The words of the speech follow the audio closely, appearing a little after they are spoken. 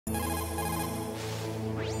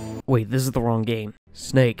Wait, this is the wrong game.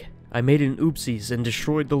 Snake, I made an oopsies and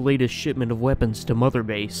destroyed the latest shipment of weapons to Mother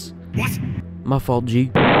Base. What? My fault,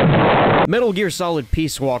 G. Metal Gear Solid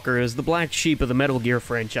Peace Walker is the black sheep of the Metal Gear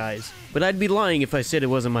franchise, but I'd be lying if I said it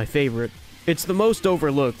wasn't my favorite. It's the most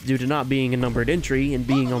overlooked due to not being a numbered entry and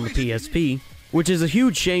being on the PSP, which is a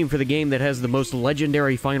huge shame for the game that has the most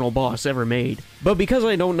legendary final boss ever made. But because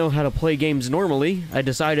I don't know how to play games normally, I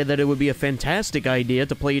decided that it would be a fantastic idea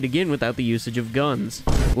to play it again without the usage of guns.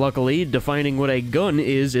 Luckily, defining what a gun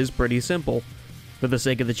is pretty simple. For the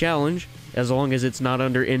sake of the challenge, as long as it's not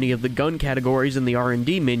under any of the gun categories in the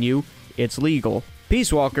R&D menu, it's legal.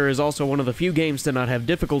 Peace Walker is also one of the few games to not have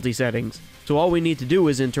difficulty settings, so all we need to do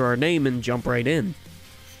is enter our name and jump right in.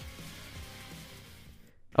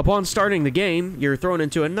 Upon starting the game, you're thrown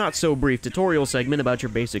into a not-so-brief tutorial segment about your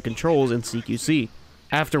basic controls in CQC.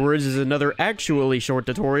 Afterwards is another actually short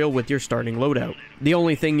tutorial with your starting loadout. The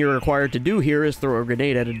only thing you're required to do here is throw a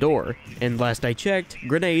grenade at a door, and last I checked,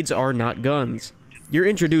 grenades are not guns. You're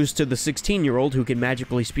introduced to the 16-year-old who can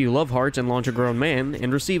magically spew love hearts and launch a grown man,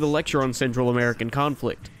 and receive a lecture on Central American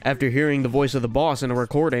conflict. After hearing the voice of the boss in a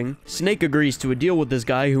recording, Snake agrees to a deal with this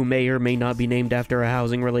guy who may or may not be named after a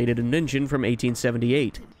housing-related invention from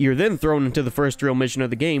 1878. You're then thrown into the first real mission of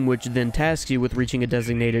the game, which then tasks you with reaching a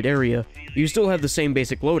designated area. You still have the same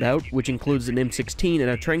basic loadout, which includes an M16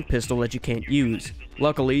 and a tranq pistol that you can't use.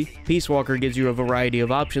 Luckily, Peace Walker gives you a variety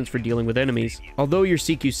of options for dealing with enemies. Although your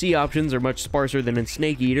CQC options are much sparser than in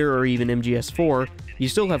Snake Eater or even MGS4, you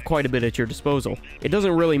still have quite a bit at your disposal. It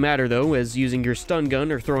doesn't really matter though, as using your stun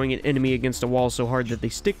gun or throwing an enemy against a wall so hard that they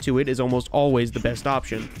stick to it is almost always the best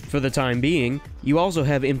option. For the time being, you also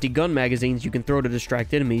have empty gun magazines you can throw to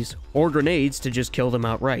distract enemies, or grenades to just kill them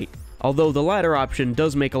outright. Although the latter option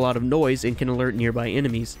does make a lot of noise and can alert nearby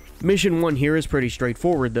enemies. Mission 1 here is pretty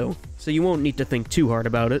straightforward though, so you won't need to think too hard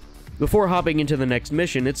about it. Before hopping into the next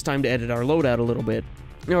mission, it's time to edit our loadout a little bit.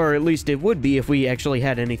 Or at least it would be if we actually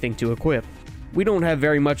had anything to equip. We don't have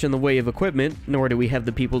very much in the way of equipment, nor do we have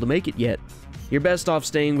the people to make it yet. You're best off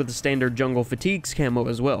staying with the standard Jungle Fatigues camo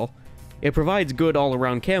as well. It provides good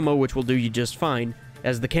all-around camo which will do you just fine,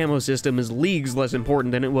 as the camo system is leagues less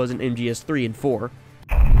important than it was in MGS 3 and 4.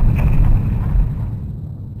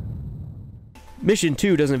 Mission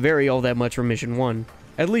 2 doesn't vary all that much from Mission 1,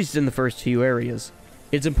 at least in the first few areas.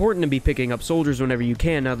 It's important to be picking up soldiers whenever you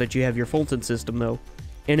can now that you have your Fulton system though.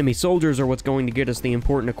 Enemy soldiers are what's going to get us the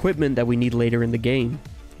important equipment that we need later in the game.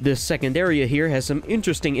 This second area here has some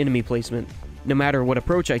interesting enemy placement. No matter what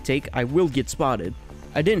approach I take, I will get spotted.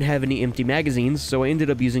 I didn't have any empty magazines, so I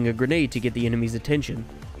ended up using a grenade to get the enemy's attention.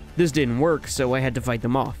 This didn't work, so I had to fight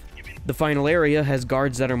them off. The final area has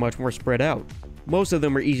guards that are much more spread out. Most of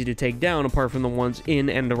them are easy to take down apart from the ones in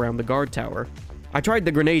and around the guard tower. I tried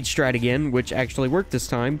the grenade strat again, which actually worked this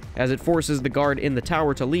time, as it forces the guard in the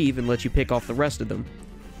tower to leave and lets you pick off the rest of them.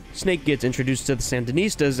 Snake gets introduced to the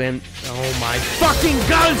Sandinistas and... oh my fucking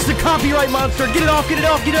god, it's the copyright monster! Get it off, get it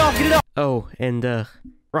off, get it off, get it off! Oh, and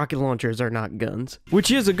rocket launchers are not guns.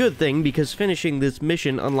 Which is a good thing, because finishing this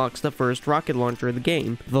mission unlocks the first rocket launcher of the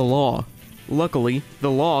game, the Law. Luckily,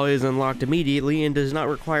 the Law is unlocked immediately and does not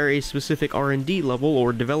require a specific R&D level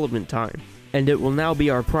or development time. And it will now be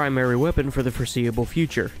our primary weapon for the foreseeable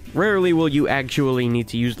future. Rarely will you actually need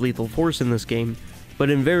to use lethal force in this game, but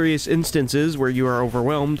in various instances where you are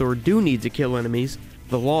overwhelmed or do need to kill enemies,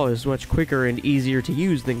 the Law is much quicker and easier to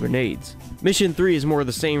use than grenades. Mission 3 is more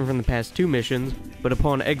the same from the past 2 missions, but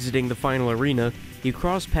upon exiting the final arena, you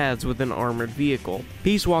cross paths with an armored vehicle.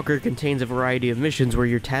 Peace Walker contains a variety of missions where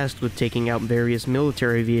you're tasked with taking out various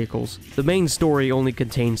military vehicles. The main story only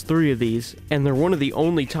contains 3 of these, and they're one of the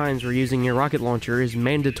only times where using your rocket launcher is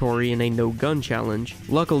mandatory in a no-gun challenge.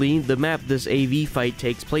 Luckily, the map this AV fight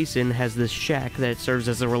takes place in has this shack that serves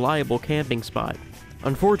as a reliable camping spot.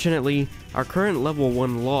 Unfortunately, our current level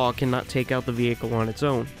 1 Law cannot take out the vehicle on its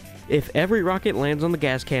own. If every rocket lands on the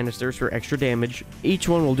gas canisters for extra damage, each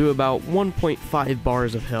one will do about 1.5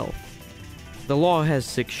 bars of health. The Law has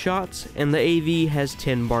 6 shots, and the AV has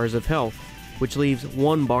 10 bars of health, which leaves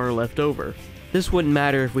 1 bar left over. This wouldn't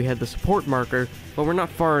matter if we had the support marker, but we're not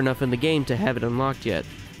far enough in the game to have it unlocked yet.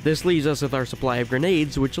 This leaves us with our supply of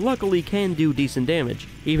grenades, which luckily can do decent damage.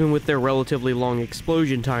 Even with their relatively long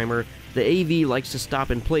explosion timer, the AV likes to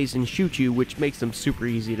stop in place and shoot you, which makes them super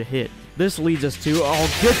easy to hit. This leads us to...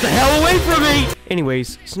 oh, get the hell away from me!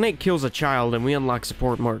 Anyways, Snake kills a child and we unlock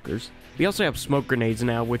support markers. We also have smoke grenades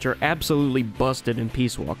now, which are absolutely busted in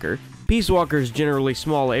Peace Walker. Peace Walker's generally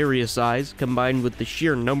small area size, combined with the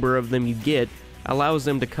sheer number of them you get, allows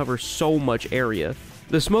them to cover so much area.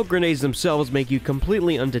 The smoke grenades themselves make you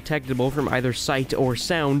completely undetectable from either sight or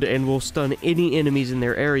sound and will stun any enemies in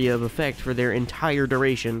their area of effect for their entire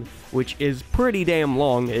duration, which is pretty damn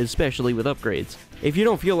long, especially with upgrades. If you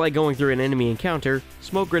don't feel like going through an enemy encounter,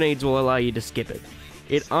 smoke grenades will allow you to skip it.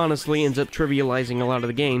 It honestly ends up trivializing a lot of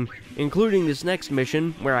the game, including this next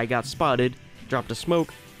mission where I got spotted, dropped a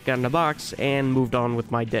smoke, got in a box, and moved on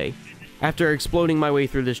with my day. After exploding my way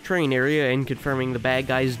through this train area and confirming the bad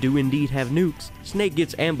guys do indeed have nukes, Snake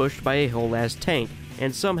gets ambushed by a whole-ass tank,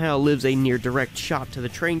 and somehow lives a near-direct shot to the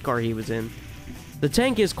train car he was in. The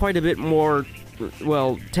tank is quite a bit more,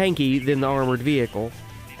 well, tanky than the armored vehicle.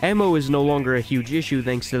 Ammo is no longer a huge issue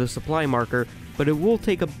thanks to the supply marker, but it will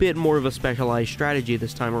take a bit more of a specialized strategy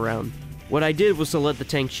this time around. What I did was to let the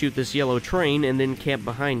tank shoot this yellow train and then camp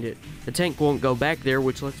behind it. The tank won't go back there,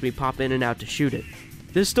 which lets me pop in and out to shoot it.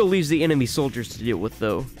 This still leaves the enemy soldiers to deal with,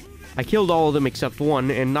 though. I killed all of them except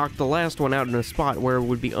one, and knocked the last one out in a spot where it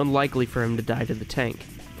would be unlikely for him to die to the tank.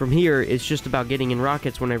 From here, it's just about getting in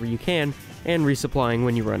rockets whenever you can, and resupplying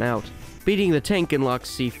when you run out. Beating the tank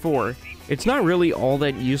unlocks C4. It's not really all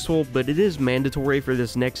that useful, but it is mandatory for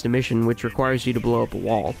this next mission, which requires you to blow up a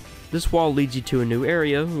wall. This wall leads you to a new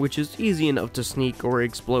area, which is easy enough to sneak or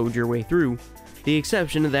explode your way through. The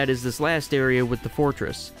exception to that is this last area with the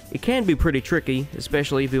fortress. It can be pretty tricky,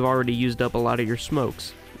 especially if you've already used up a lot of your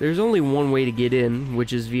smokes. There's only one way to get in,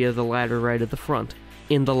 which is via the ladder right at the front,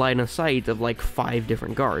 in the line of sight of like 5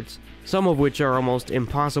 different guards, some of which are almost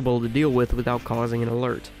impossible to deal with without causing an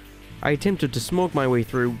alert. I attempted to smoke my way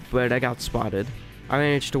through, but I got spotted. I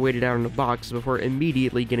managed to wait it out in a box before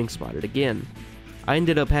immediately getting spotted again. I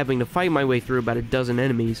ended up having to fight my way through about a dozen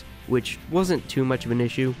enemies, which wasn't too much of an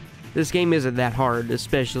issue. This game isn't that hard,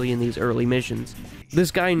 especially in these early missions. This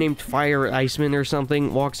guy named Fire Iceman or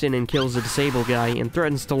something walks in and kills a disabled guy and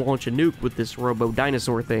threatens to launch a nuke with this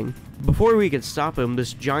robo-dinosaur thing. Before we could stop him,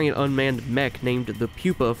 this giant unmanned mech named the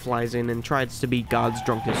PUPA flies in and tries to be God's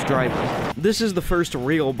drunkest driver. This is the first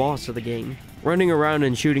real boss of the game. Running around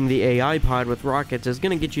and shooting the AI pod with rockets is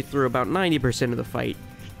gonna get you through about 90% of the fight.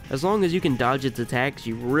 As long as you can dodge its attacks,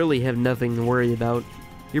 you really have nothing to worry about.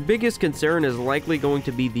 Your biggest concern is likely going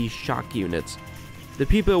to be these shock units. The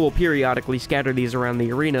PUPA will periodically scatter these around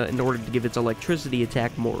the arena in order to give its electricity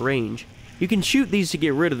attack more range. You can shoot these to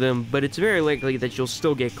get rid of them, but it's very likely that you'll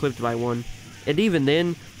still get clipped by one. And even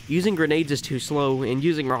then, using grenades is too slow, and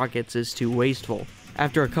using rockets is too wasteful.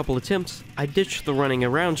 After a couple attempts, I ditched the running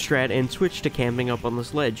around strat and switched to camping up on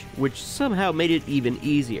this ledge, which somehow made it even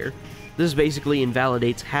easier. This basically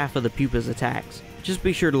invalidates half of the PUPA's attacks. Just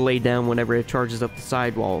be sure to lay down whenever it charges up the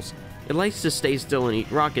sidewalls. It likes to stay still and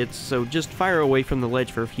eat rockets, so just fire away from the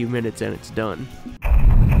ledge for a few minutes and it's done.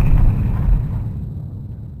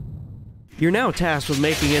 You're now tasked with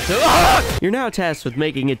making it to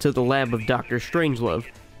the lab of Dr. Strangelove,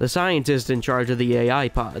 the scientist in charge of the AI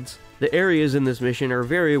pods. The areas in this mission are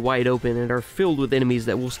very wide open and are filled with enemies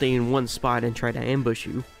that will stay in one spot and try to ambush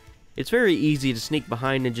you. It's very easy to sneak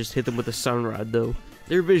behind and just hit them with a stun rod, though.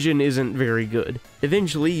 Their vision isn't very good.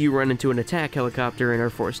 Eventually, you run into an attack helicopter and are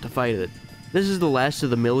forced to fight it. This is the last of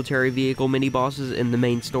the military vehicle mini-bosses in the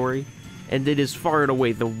main story, and it is far and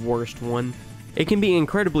away the worst one. It can be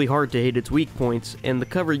incredibly hard to hit its weak points, and the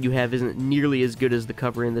cover you have isn't nearly as good as the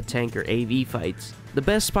cover in the tank or AV fights. The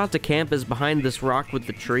best spot to camp is behind this rock with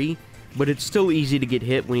the tree, but it's still easy to get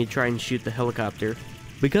hit when you try and shoot the helicopter.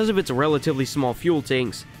 Because of its relatively small fuel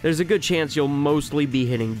tanks, there's a good chance you'll mostly be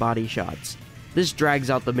hitting body shots. This drags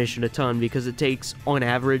out the mission a ton because it takes, on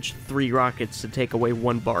average, 3 rockets to take away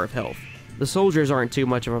 1 bar of health. The soldiers aren't too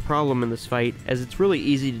much of a problem in this fight, as it's really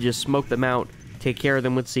easy to just smoke them out, take care of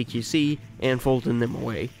them with CQC, and folding them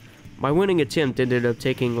away. My winning attempt ended up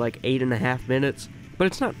taking like 8.5 minutes, but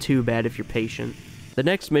it's not too bad if you're patient. The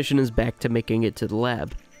next mission is back to making it to the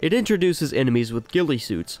lab. It introduces enemies with ghillie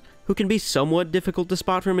suits, who can be somewhat difficult to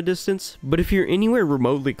spot from a distance, but if you're anywhere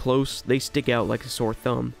remotely close, they stick out like a sore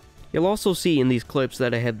thumb. You'll also see in these clips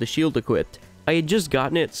that I have the shield equipped. I had just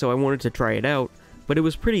gotten it, so I wanted to try it out, but it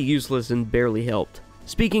was pretty useless and barely helped.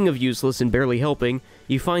 Speaking of useless and barely helping,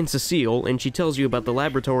 you find Cecile, and she tells you about the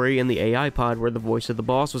laboratory and the AI pod where the voice of the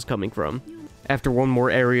boss was coming from. After one more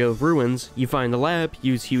area of ruins, you find the lab,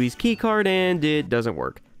 use Huey's keycard, and it doesn't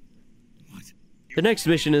work. The next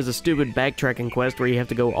mission is a stupid backtracking quest where you have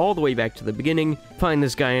to go all the way back to the beginning, find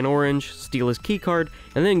this guy in orange, steal his keycard,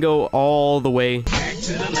 and then go all the way back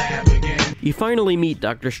to the lab again. You finally meet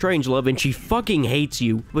Dr. Strangelove and she fucking hates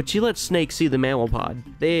you, but she lets Snake see the mammal pod,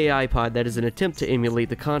 the AI pod that is an attempt to emulate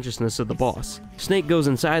the consciousness of the boss. Snake goes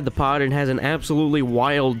inside the pod and has an absolutely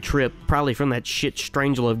wild trip, probably from that shit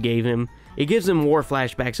Strangelove gave him. It gives him war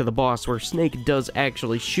flashbacks of the boss where Snake does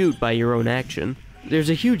actually shoot by your own action.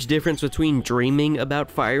 There's a huge difference between dreaming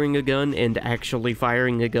about firing a gun and actually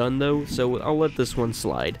firing a gun though, so I'll let this one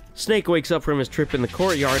slide. Snake wakes up from his trip in the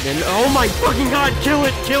courtyard and oh my fucking god, kill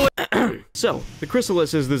it, kill it! So, the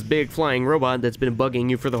CHRYSALIS is this big flying robot that's been bugging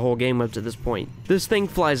you for the whole game up to this point. This thing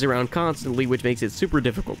flies around constantly, which makes it super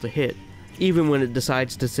difficult to hit. Even when it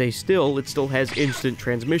decides to stay still, it still has instant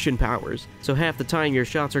transmission powers, so half the time your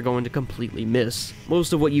shots are going to completely miss.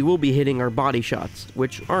 Most of what you will be hitting are body shots,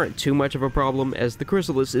 which aren't too much of a problem as the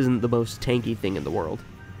CHRYSALIS isn't the most tanky thing in the world.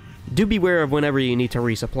 Do beware of whenever you need to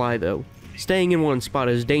resupply though. Staying in one spot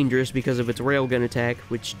is dangerous because of its railgun attack,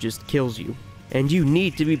 which just kills you. And you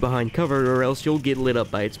need to be behind cover or else you'll get lit up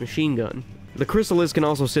by its machine gun. The CHRYSALIS can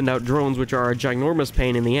also send out drones, which are a ginormous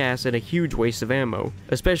pain in the ass and a huge waste of ammo,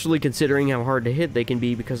 especially considering how hard to hit they can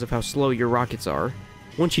be because of how slow your rockets are.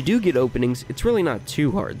 Once you do get openings, it's really not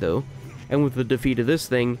too hard though. And with the defeat of this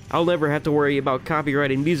thing, I'll never have to worry about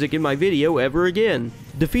copyrighted music in my video ever again.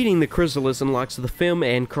 Defeating the CHRYSALIS unlocks the FIM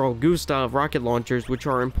and Carl Gustav rocket launchers, which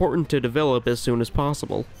are important to develop as soon as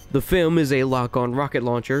possible. The FIM is a lock-on rocket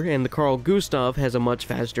launcher, and the Carl Gustav has a much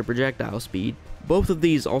faster projectile speed. Both of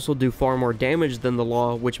these also do far more damage than the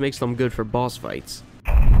Law, which makes them good for boss fights.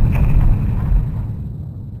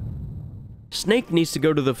 Snake needs to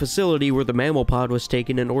go to the facility where the mammal pod was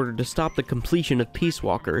taken in order to stop the completion of Peace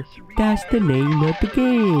Walker. That's the name of the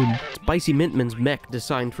game! Spicy Mintman's mech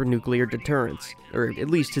designed for nuclear deterrence, or at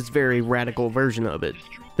least his very radical version of it.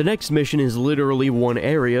 The next mission is literally one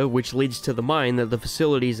area, which leads to the mine that the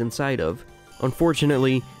facility is inside of.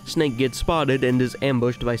 Unfortunately, Snake gets spotted and is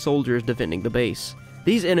ambushed by soldiers defending the base.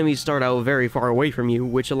 These enemies start out very far away from you,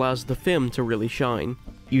 which allows the FIM to really shine.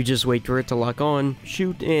 You just wait for it to lock on,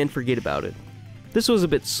 shoot, and forget about it. This was a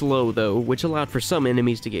bit slow though, which allowed for some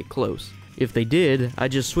enemies to get close. If they did, I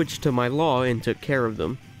just switched to my Law and took care of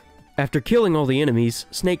them. After killing all the enemies,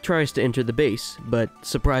 Snake tries to enter the base, but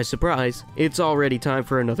surprise surprise, it's already time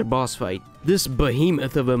for another boss fight. This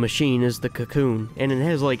behemoth of a machine is the COCOON, and it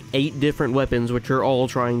has like 8 different weapons which are all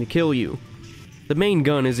trying to kill you. The main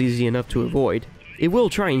gun is easy enough to avoid. It will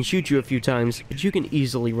try and shoot you a few times, but you can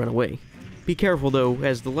easily run away. Be careful though,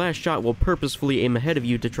 as the last shot will purposefully aim ahead of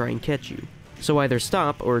you to try and catch you. So either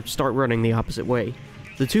stop or start running the opposite way.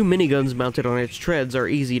 The 2 miniguns mounted on its treads are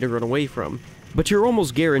easy to run away from, but you're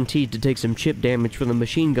almost guaranteed to take some chip damage from the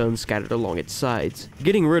machine guns scattered along its sides.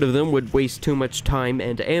 Getting rid of them would waste too much time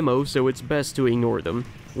and ammo, so it's best to ignore them.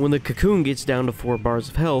 When the COCOON gets down to 4 bars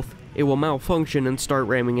of health, it will malfunction and start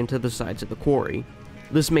ramming into the sides of the quarry.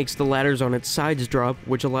 This makes the ladders on its sides drop,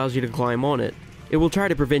 which allows you to climb on it. It will try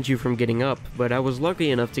to prevent you from getting up, but I was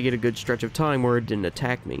lucky enough to get a good stretch of time where it didn't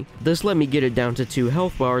attack me. This let me get it down to 2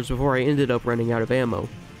 health bars before I ended up running out of ammo.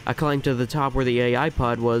 I climbed to the top where the AI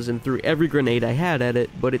pod was and threw every grenade I had at it,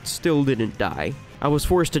 but it still didn't die. I was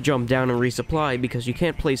forced to jump down and resupply because you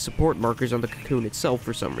can't place support markers on the COCOON itself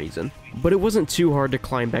for some reason. But it wasn't too hard to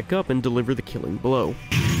climb back up and deliver the killing blow.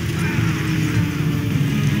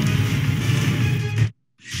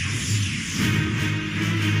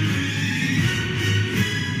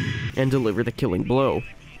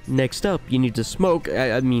 Next up, you need to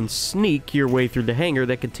sneak your way through the hangar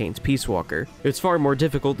that contains Peace Walker. It's far more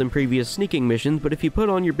difficult than previous sneaking missions, but if you put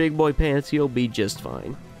on your big boy pants, you'll be just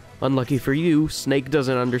fine. Unlucky for you, Snake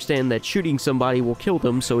doesn't understand that shooting somebody will kill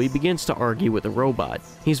them, so he begins to argue with a robot.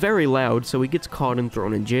 He's very loud, so he gets caught and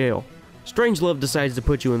thrown in jail. Strangelove decides to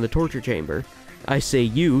put you in the torture chamber. I say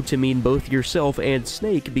you to mean both yourself and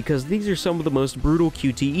Snake because these are some of the most brutal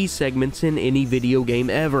QTE segments in any video game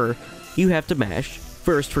ever. You have to mash,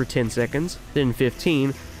 first for 10 seconds, then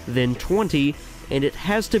 15, then 20, and it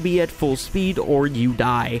has to be at full speed or you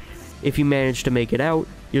die. If you manage to make it out,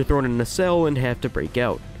 you're thrown in a cell and have to break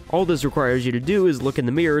out. All this requires you to do is look in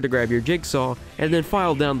the mirror to grab your jigsaw, and then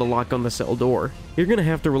file down the lock on the cell door. You're gonna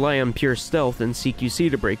have to rely on pure stealth and CQC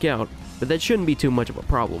to break out, but that shouldn't be too much of a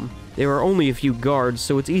problem. There are only a few guards,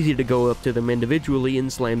 so it's easy to go up to them individually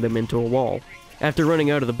and slam them into a wall. After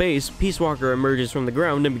running out of the base, Peace Walker emerges from the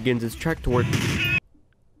ground and begins its trek toward...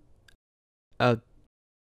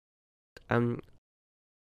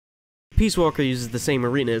 Peace Walker uses the same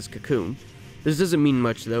arena as COCOON. This doesn't mean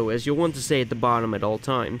much though, as you'll want to stay at the bottom at all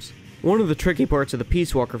times. One of the tricky parts of the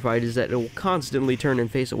Peace Walker fight is that it will constantly turn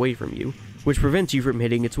and face away from you, which prevents you from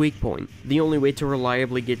hitting its weak point. The only way to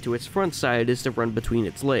reliably get to its front side is to run between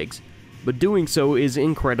its legs, but doing so is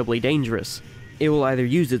incredibly dangerous. It will either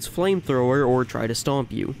use its flamethrower or try to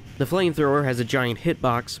stomp you. The flamethrower has a giant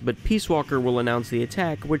hitbox, but Peace Walker will announce the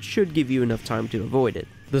attack, which should give you enough time to avoid it.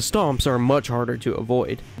 The stomps are much harder to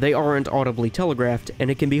avoid. They aren't audibly telegraphed, and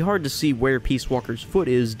it can be hard to see where Peace Walker's foot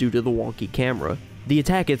is due to the wonky camera. The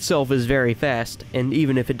attack itself is very fast, and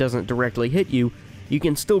even if it doesn't directly hit you, you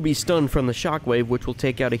can still be stunned from the shockwave, which will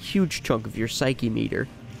take out a huge chunk of your psyche meter.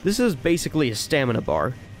 This is basically a stamina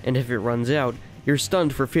bar, and if it runs out, you're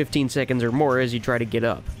stunned for 15 seconds or more as you try to get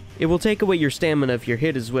up. It will take away your stamina if you're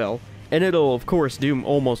hit as well, and it'll of course doom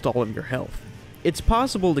almost all of your health. It's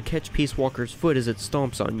possible to catch Peace Walker's foot as it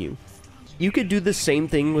stomps on you. You could do the same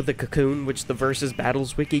thing with the COCOON, which the Versus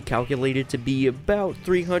Battles wiki calculated to be about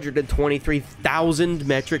 323,000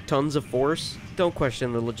 metric tons of force. Don't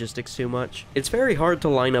question the logistics too much. It's very hard to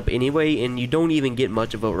line up anyway, and you don't even get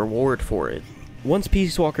much of a reward for it. Once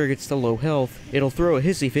Peace Walker gets to low health, it'll throw a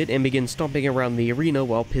hissy fit and begin stomping around the arena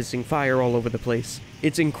while pissing fire all over the place.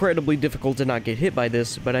 It's incredibly difficult to not get hit by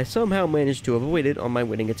this, but I somehow managed to avoid it on my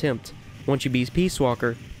winning attempt. Once you beat Peace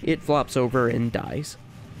Walker, it flops over and dies.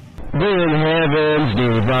 When heavens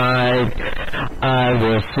divide, I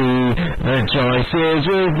will see the choices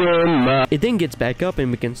within my... It then gets back up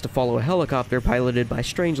and begins to follow a helicopter piloted by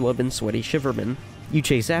Strangelove and Sweaty Shiverman. You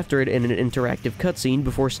chase after it in an interactive cutscene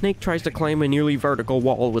before Snake tries to climb a nearly vertical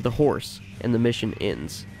wall with a horse, and the mission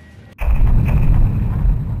ends.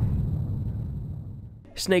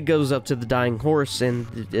 Snake goes up to the dying horse and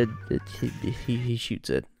he shoots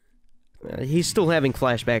it. He's still having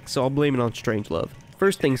flashbacks, so I'll blame it on Strangelove.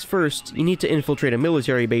 First things first, you need to infiltrate a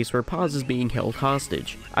military base where Paz is being held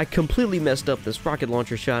hostage. I completely messed up this rocket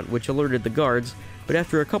launcher shot, which alerted the guards, but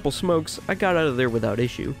after a couple smokes, I got out of there without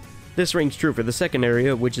issue. This rings true for the second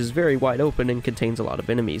area, which is very wide open and contains a lot of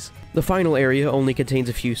enemies. The final area only contains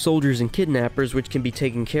a few soldiers and kidnappers, which can be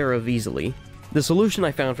taken care of easily. The solution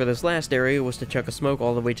I found for this last area was to chuck a smoke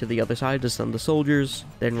all the way to the other side to stun the soldiers,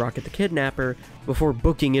 then rocket the kidnapper, before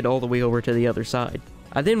booking it all the way over to the other side.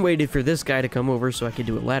 I then waited for this guy to come over so I could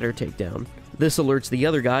do a ladder takedown. This alerts the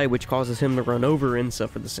other guy, which causes him to run over and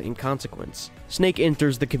suffer the same consequence. Snake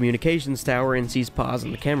enters the communications tower and sees Paz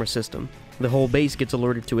in the camera system. The whole base gets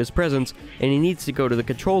alerted to his presence, and he needs to go to the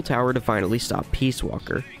control tower to finally stop Peace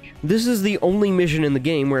Walker. This is the only mission in the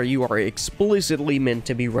game where you are explicitly meant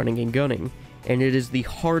to be running and gunning, and it is the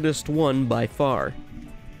hardest one by far.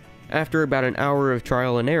 After about an hour of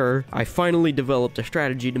trial and error, I finally developed a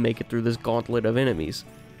strategy to make it through this gauntlet of enemies.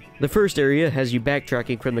 The first area has you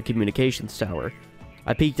backtracking from the communications tower.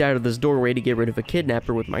 I peeked out of this doorway to get rid of a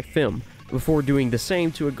kidnapper with my FIM, before doing the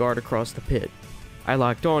same to a guard across the pit. I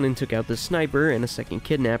locked on and took out the sniper and a second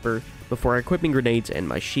kidnapper, before equipping grenades and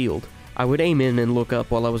my shield. I would aim in and look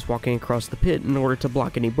up while I was walking across the pit in order to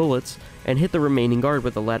block any bullets, and hit the remaining guard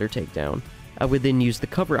with a ladder takedown. I would then use the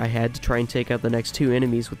cover I had to try and take out the next two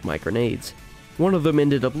enemies with my grenades. One of them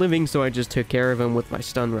ended up living, so I just took care of him with my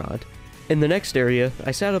stun rod. In the next area,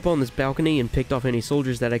 I sat up on this balcony and picked off any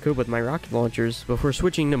soldiers that I could with my rocket launchers before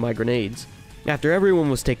switching to my grenades. After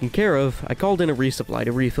everyone was taken care of, I called in a resupply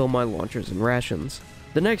to refill my launchers and rations.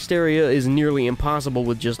 The next area is nearly impossible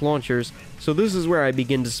with just launchers, so this is where I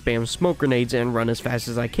begin to spam smoke grenades and run as fast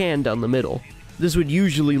as I can down the middle. This would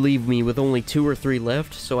usually leave me with only 2 or 3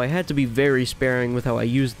 left, so I had to be very sparing with how I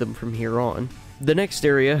used them from here on. The next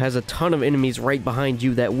area has a ton of enemies right behind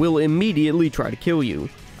you that will immediately try to kill you.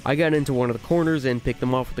 I got into one of the corners and picked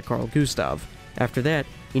them off with the Carl Gustav. After that,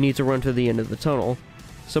 you need to run to the end of the tunnel.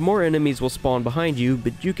 Some more enemies will spawn behind you,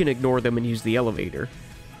 but you can ignore them and use the elevator.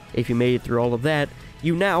 If you made it through all of that,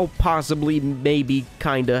 you now possibly, maybe,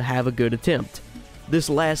 kinda have a good attempt. This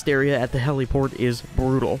last area at the heliport is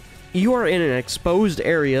brutal. You are in an exposed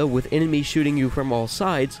area with enemies shooting you from all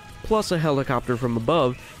sides, plus a helicopter from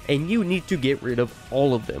above, and you need to get rid of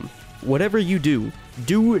all of them. Whatever you do,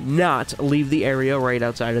 do not leave the area right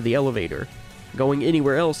outside of the elevator. Going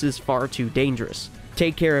anywhere else is far too dangerous.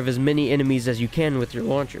 Take care of as many enemies as you can with your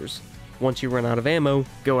launchers. Once you run out of ammo,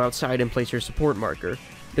 go outside and place your support marker.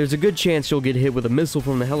 There's a good chance you'll get hit with a missile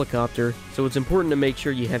from the helicopter, so it's important to make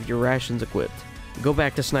sure you have your rations equipped. Go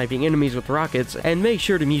back to sniping enemies with rockets, and make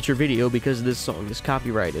sure to mute your video because this song is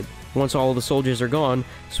copyrighted. Once all of the soldiers are gone,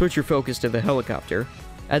 switch your focus to the helicopter.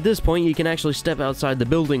 At this point, you can actually step outside the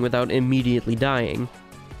building without immediately dying.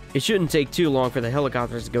 It shouldn't take too long for the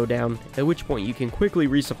helicopters to go down, at which point you can quickly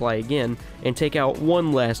resupply again and take out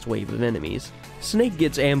one last wave of enemies. Snake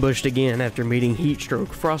gets ambushed again after meeting Heatstroke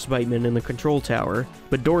Frostbiteman in the control tower,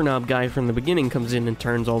 but Doorknob Guy from the beginning comes in and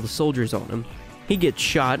turns all the soldiers on him. He gets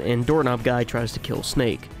shot and Doorknob Guy tries to kill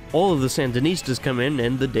Snake. All of the Sandinistas come in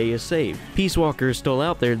and the day is saved. Peace Walker is still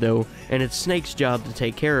out there though, and it's Snake's job to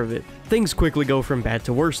take care of it. Things quickly go from bad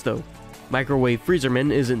to worse though. Microwave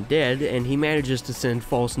Freezerman isn't dead, and he manages to send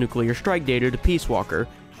false nuclear strike data to Peace Walker,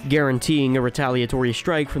 guaranteeing a retaliatory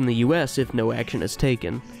strike from the US if no action is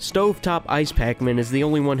taken. Stovetop Ice Pac-Man is the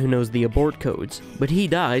only one who knows the abort codes, but he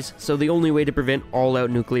dies, so the only way to prevent all-out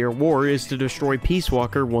nuclear war is to destroy Peace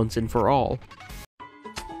Walker once and for all.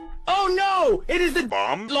 Oh no! It is the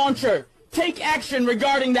bomb launcher. Take action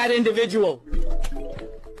regarding that individual.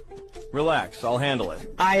 Relax, I'll handle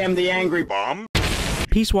it. I am the angry bomb.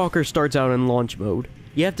 Peace Walker starts out in launch mode.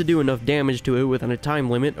 You have to do enough damage to it within a time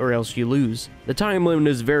limit or else you lose. The time limit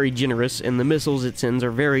is very generous and the missiles it sends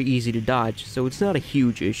are very easy to dodge, so it's not a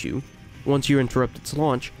huge issue. Once you interrupt its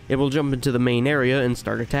launch, it will jump into the main area and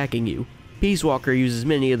start attacking you. Peace Walker uses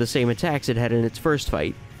many of the same attacks it had in its first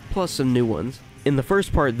fight, plus some new ones. In the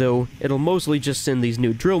first part though, it'll mostly just send these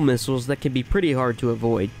new drill missiles that can be pretty hard to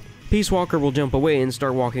avoid. Peace Walker will jump away and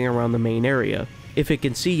start walking around the main area. If it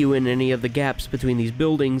can see you in any of the gaps between these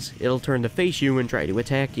buildings, it'll turn to face you and try to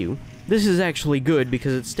attack you. This is actually good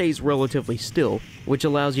because it stays relatively still, which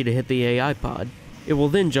allows you to hit the AI pod. It will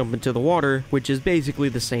then jump into the water, which is basically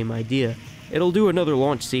the same idea. It'll do another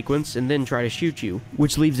launch sequence and then try to shoot you,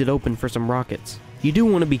 which leaves it open for some rockets. You do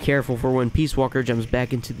want to be careful for when Peace Walker jumps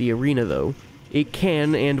back into the arena though. It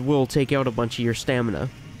can and will take out a bunch of your stamina.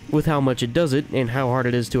 With how much it does it, and how hard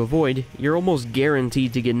it is to avoid, you're almost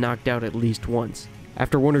guaranteed to get knocked out at least once.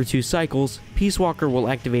 After 1 or 2 cycles, Peace Walker will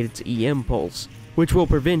activate its EM pulse, which will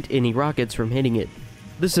prevent any rockets from hitting it.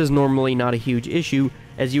 This is normally not a huge issue,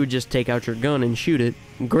 as you would just take out your gun and shoot it.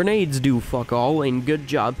 Grenades do fuck all, and good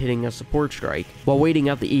job hitting a support strike. While waiting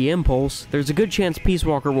out the EM pulse, there's a good chance Peace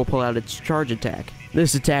Walker will pull out its charge attack.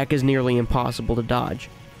 This attack is nearly impossible to dodge.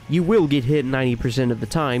 You will get hit 90% of the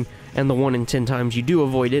time, and the 1 in 10 times you do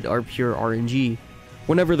avoid it are pure RNG.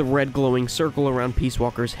 Whenever the red glowing circle around Peace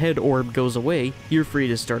Walker's head orb goes away, you're free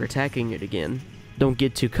to start attacking it again. Don't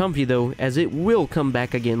get too comfy though, as it will come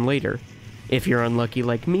back again later. If you're unlucky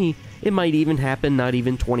like me, it might even happen not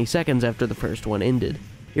even 20 seconds after the first one ended.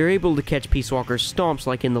 You're able to catch Peace Walker's stomps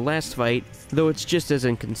like in the last fight, though it's just as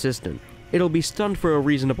inconsistent. It'll be stunned for a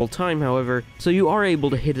reasonable time however, so you are able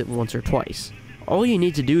to hit it once or twice. All you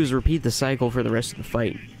need to do is repeat the cycle for the rest of the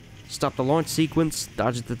fight. Stop the launch sequence,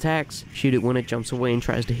 dodge its attacks, shoot it when it jumps away and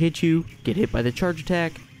tries to hit you, get hit by the charge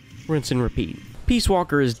attack, rinse and repeat. Peace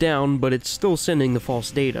Walker is down, but it's still sending the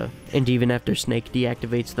false data, and even after Snake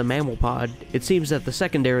deactivates the mammal pod, it seems that the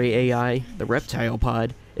secondary AI, the reptile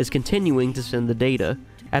pod, is continuing to send the data.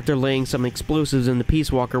 After laying some explosives in the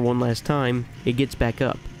Peace Walker one last time, it gets back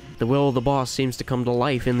up. The will of the boss seems to come to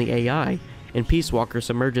life in the AI, and Peace Walker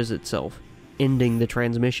submerges itself, ending the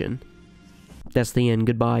transmission. That's the end.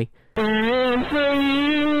 Goodbye.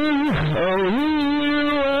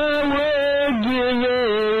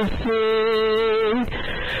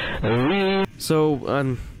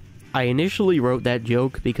 So, I initially wrote that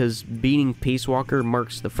joke because beating Peace Walker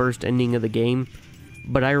marks the first ending of the game,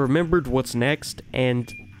 but I remembered what's next,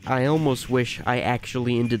 and I almost wish I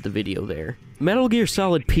actually ended the video there. Metal Gear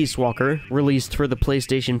Solid Peace Walker, released for the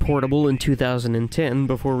PlayStation Portable in 2010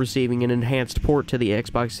 before receiving an enhanced port to the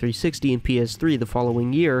Xbox 360 and PS3 the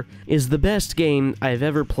following year, is the best game I've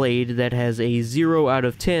ever played that has a 0 out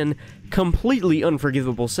of 10, completely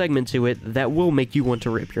unforgivable segment to it that will make you want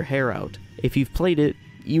to rip your hair out. If you've played it,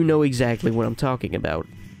 you know exactly what I'm talking about.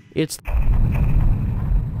 It's...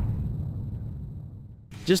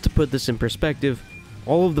 Just to put this in perspective,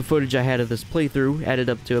 all of the footage I had of this playthrough added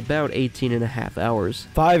up to about 18.5 hours.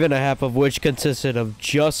 5.5 of which consisted of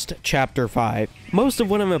just Chapter 5. Most of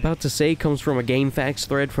what I'm about to say comes from a GameFAQs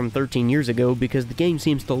thread from 13 years ago because the game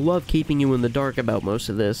seems to love keeping you in the dark about most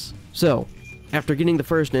of this. So, after getting the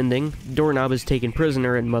first ending, Doorknob is taken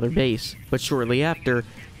prisoner at Mother Base, but shortly after,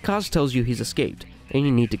 Kaz tells you he's escaped, and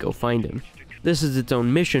you need to go find him. This is its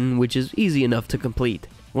own mission, which is easy enough to complete.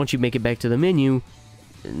 Once you make it back to the menu,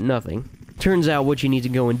 nothing. Turns out what you need to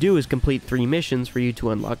go and do is complete 3 missions for you to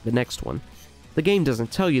unlock the next one. The game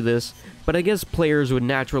doesn't tell you this, but I guess players would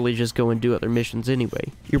naturally just go and do other missions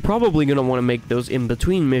anyway. You're probably going to want to make those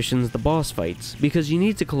in-between missions the boss fights, because you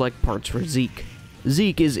need to collect parts for Zeke.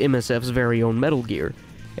 Zeke is MSF's very own Metal Gear,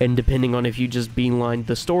 and depending on if you just beelined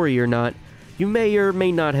the story or not, you may or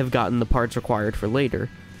may not have gotten the parts required for later.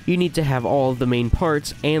 You need to have all of the main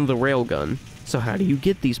parts and the railgun. So how do you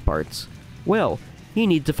get these parts? Well, you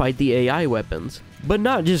need to fight the AI weapons, but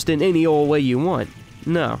not just in any old way you want.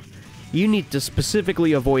 No, you need to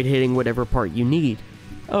specifically avoid hitting whatever part you need.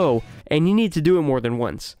 Oh, and you need to do it more than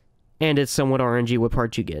once. And it's somewhat RNG what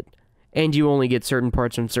parts you get. And you only get certain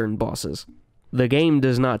parts from certain bosses. The game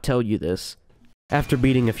does not tell you this. After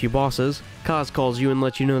beating a few bosses, Kaz calls you and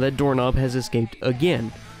lets you know that Doorknob has escaped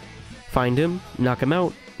again. Find him, knock him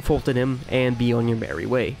out, Fulton him, and be on your merry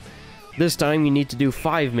way. This time you need to do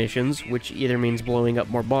 5 missions, which either means blowing up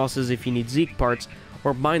more bosses if you need Zeke parts,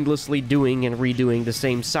 or mindlessly doing and redoing the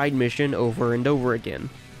same side mission over and over again.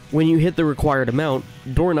 When you hit the required amount,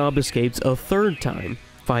 Doorknob escapes a 3rd time.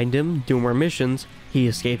 Find him, do more missions, he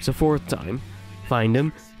escapes a 4th time. Find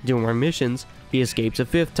him, do more missions, he escapes a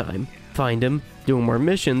 5th time. Find him, do more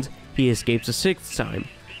missions, he escapes a 6th time.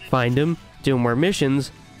 Find him, do more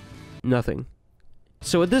missions, nothing.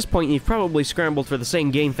 So at this point, you've probably scrambled for the same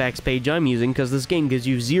game facts page I'm using, because this game gives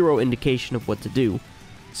you zero indication of what to do.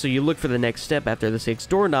 So you look for the next step after the 6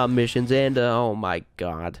 doorknob missions, and oh my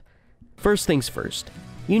god. First things first,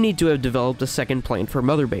 you need to have developed a second plant for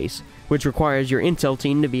Mother Base, which requires your intel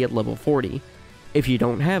team to be at level 40. If you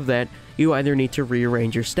don't have that, you either need to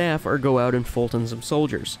rearrange your staff or go out and Fulton some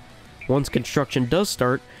soldiers. Once construction does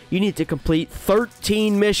start, you need to complete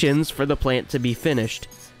 13 missions for the plant to be finished.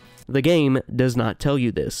 The game does not tell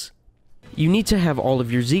you this. You need to have all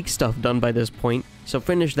of your Zeke stuff done by this point, so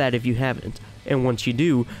finish that if you haven't. And once you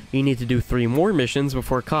do, you need to do 3 more missions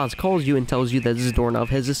before Kaz calls you and tells you that Zdornov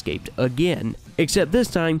has escaped again. Except this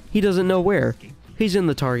time, he doesn't know where. He's in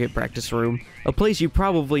the target practice room, a place you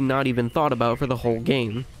probably not even thought about for the whole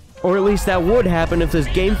game. Or at least that would happen if this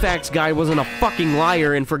game facts guy wasn't a fucking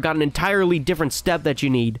liar and forgot an entirely different step that you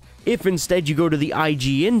need. If instead you go to the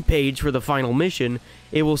IGN page for the final mission,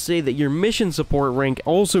 it will say that your mission support rank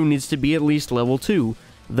also needs to be at least level 2.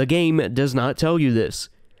 The game does not tell you this.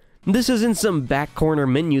 This is in some back corner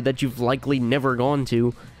menu that you've likely never gone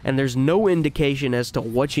to, and there's no indication as to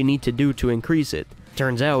what you need to do to increase it.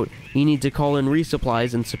 Turns out, you need to call in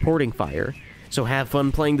resupplies and supporting fire. So have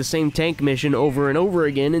fun playing the same tank mission over and over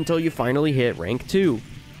again until you finally hit rank 2.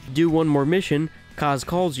 Do one more mission, Kaz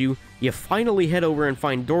calls you, you finally head over and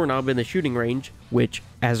find Doorknob in the shooting range, which,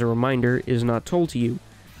 as a reminder, is not told to you.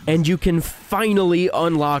 And you can finally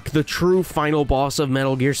unlock the true final boss of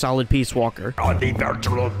Metal Gear Solid Peace Walker. On the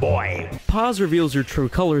virtual boy. Paz reveals your true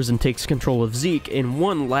colors and takes control of Zeke in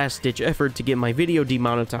one last-ditch effort to get my video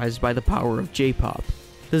demonetized by the power of J-pop.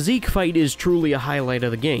 The Zeke fight is truly a highlight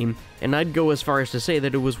of the game, and I'd go as far as to say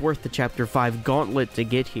that it was worth the Chapter 5 gauntlet to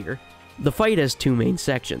get here. The fight has 2 main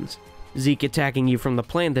sections, Zeke attacking you from the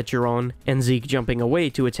plant that you're on, and Zeke jumping away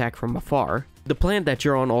to attack from afar. The plant that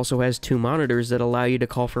you're on also has 2 monitors that allow you to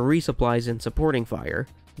call for resupplies and supporting fire.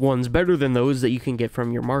 One's better than those that you can get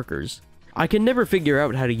from your markers. I can never figure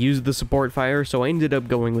out how to use the support fire, so I ended up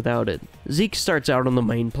going without it. Zeke starts out on the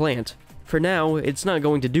main plant. For now, it's not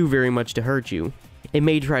going to do very much to hurt you. It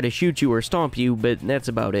may try to shoot you or stomp you, but that's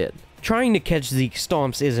about it. Trying to catch Zeke's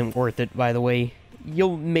stomps isn't worth it, by the way.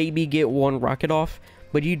 You'll maybe get 1 rocket off,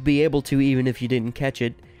 but you'd be able to even if you didn't catch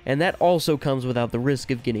it, and that also comes without the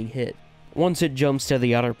risk of getting hit. Once it jumps to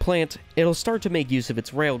the outer plant, it'll start to make use of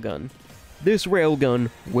its railgun. This railgun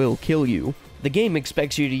will kill you. The game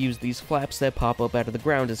expects you to use these flaps that pop up out of the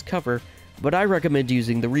ground as cover, but I recommend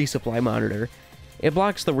using the resupply monitor. It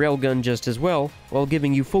blocks the railgun just as well, while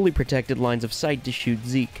giving you fully protected lines of sight to shoot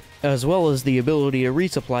Zeke, as well as the ability to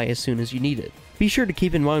resupply as soon as you need it. Be sure to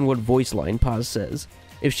keep in mind what voice line Paz says.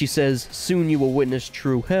 If she says, "Soon you will witness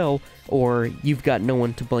true hell," or "You've got no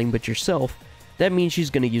one to blame but yourself," that means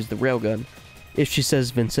she's going to use the railgun. If she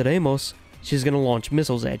says "Venceremos," she's going to launch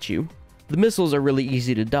missiles at you. The missiles are really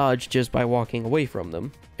easy to dodge just by walking away from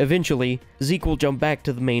them. Eventually, Zeke will jump back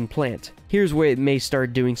to the main plant. Here's where it may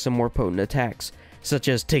start doing some more potent attacks, such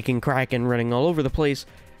as taking crack and running all over the place,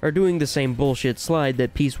 or doing the same bullshit slide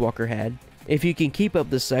that Peace Walker had. If you can keep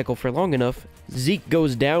up this cycle for long enough, Zeke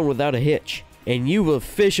goes down without a hitch, and you've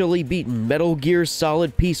officially beaten Metal Gear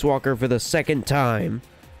Solid Peace Walker for the 2nd time.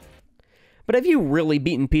 But have you really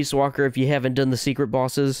beaten Peace Walker if you haven't done the secret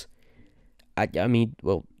bosses? I mean,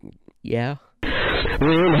 well, yeah.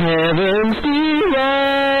 When heaven's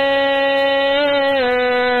divine.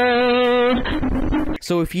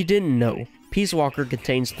 So if you didn't know, Peace Walker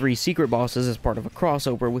contains 3 secret bosses as part of a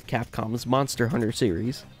crossover with Capcom's Monster Hunter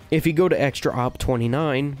series. If you go to Extra Op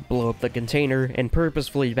 29, blow up the container, and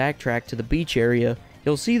purposefully backtrack to the beach area,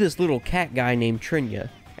 you'll see this little cat guy named Trinya.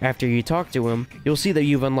 After you talk to him, you'll see that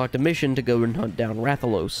you've unlocked a mission to go and hunt down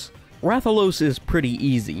Rathalos. Rathalos is pretty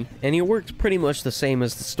easy, and he works pretty much the same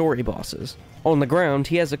as the story bosses. On the ground,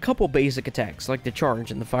 he has a couple basic attacks like the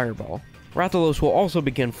charge and the fireball. Rathalos will also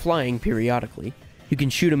begin flying periodically. You can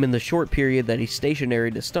shoot him in the short period that he's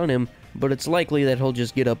stationary to stun him, but it's likely that he'll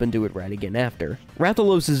just get up and do it right again after.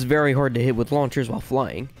 Rathalos is very hard to hit with launchers while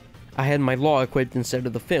flying. I had my Law equipped instead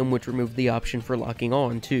of the Fim, which removed the option for locking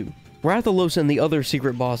on too. Rathalos and the other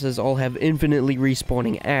secret bosses all have infinitely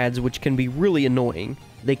respawning adds, which can be really annoying.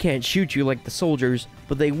 They can't shoot you like the soldiers,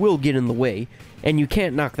 but they will get in the way, and you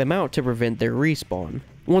can't knock them out to prevent their respawn.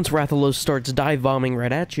 Once Rathalos starts dive bombing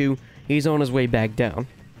right at you, he's on his way back down.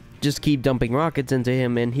 Just keep dumping rockets into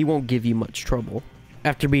him and he won't give you much trouble.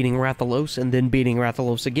 After beating Rathalos and then beating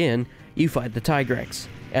Rathalos again, you fight the Tigrex.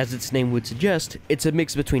 As its name would suggest, it's a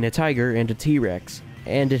mix between a tiger and a T-Rex,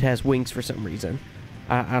 and it has wings for some reason.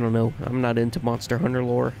 I don't know, I'm not into Monster Hunter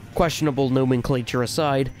lore. Questionable nomenclature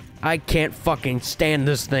aside, I can't fucking stand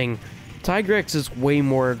this thing. Tigrex is way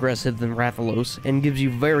more aggressive than Rathalos, and gives you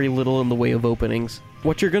very little in the way of openings.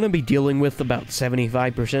 What you're gonna be dealing with about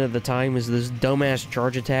 75% of the time is this dumbass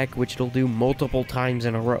charge attack, which it'll do multiple times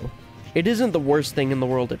in a row. It isn't the worst thing in the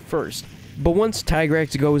world at first, but once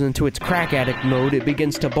Tigrex goes into its crack addict mode, it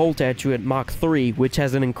begins to bolt at you at Mach 3, which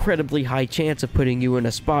has an incredibly high chance of putting you in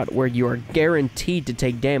a spot where you are guaranteed to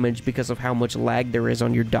take damage because of how much lag there is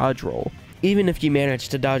on your dodge roll. Even if you manage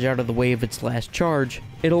to dodge out of the way of its last charge,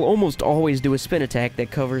 it'll almost always do a spin attack that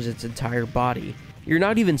covers its entire body. You're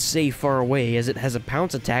not even safe far away, as it has a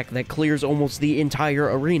pounce attack that clears almost the entire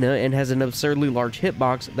arena and has an absurdly large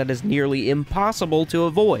hitbox that is nearly impossible to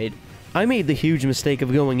avoid. I made the huge mistake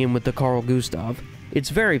of going in with the Carl Gustav. It's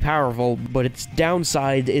very powerful, but its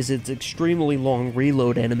downside is its extremely long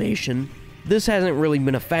reload animation. This hasn't really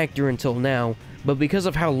been a factor until now, but because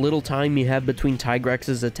of how little time you have between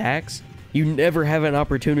Tigrex's attacks, you never have an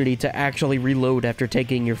opportunity to actually reload after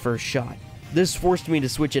taking your first shot. This forced me to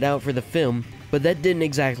switch it out for the film, but that didn't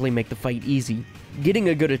exactly make the fight easy. Getting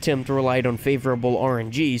a good attempt relied on favorable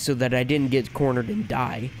RNG so that I didn't get cornered and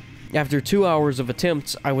die. After 2 hours of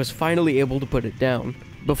attempts, I was finally able to put it down,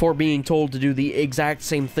 before being told to do the exact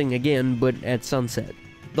same thing again, but at sunset.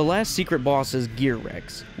 The last secret boss is Gear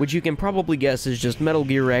Rex, which you can probably guess is just Metal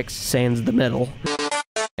Gear Rex sans the metal.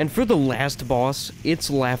 And for the last boss, it's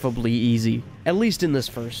laughably easy, at least in this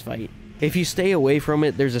first fight. If you stay away from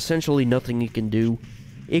it, there's essentially nothing you can do.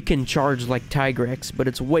 It can charge like Tigrex, but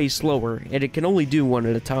it's way slower, and it can only do one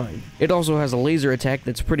at a time. It also has a laser attack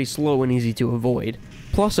that's pretty slow and easy to avoid,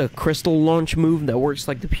 plus a crystal launch move that works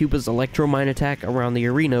like the Pupa's electromine attack around the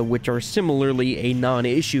arena, which are similarly a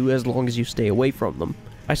non-issue as long as you stay away from them.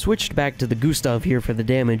 I switched back to the Gustav here for the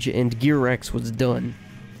damage, and Gear Rex was done.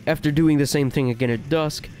 After doing the same thing again at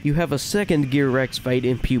dusk, you have a second Gear Rex fight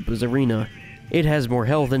in Pupa's arena. It has more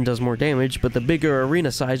health and does more damage, but the bigger arena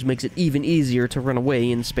size makes it even easier to run away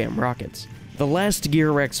and spam rockets. The last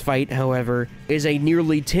Gear Rex fight, however, is a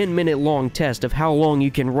nearly 10-minute long test of how long you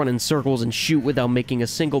can run in circles and shoot without making a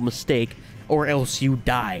single mistake, or else you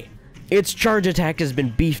die. Its charge attack has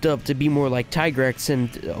been beefed up to be more like Tigrex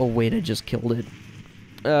and... oh wait, I just killed it.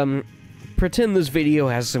 Pretend this video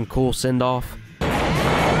has some cool send-off.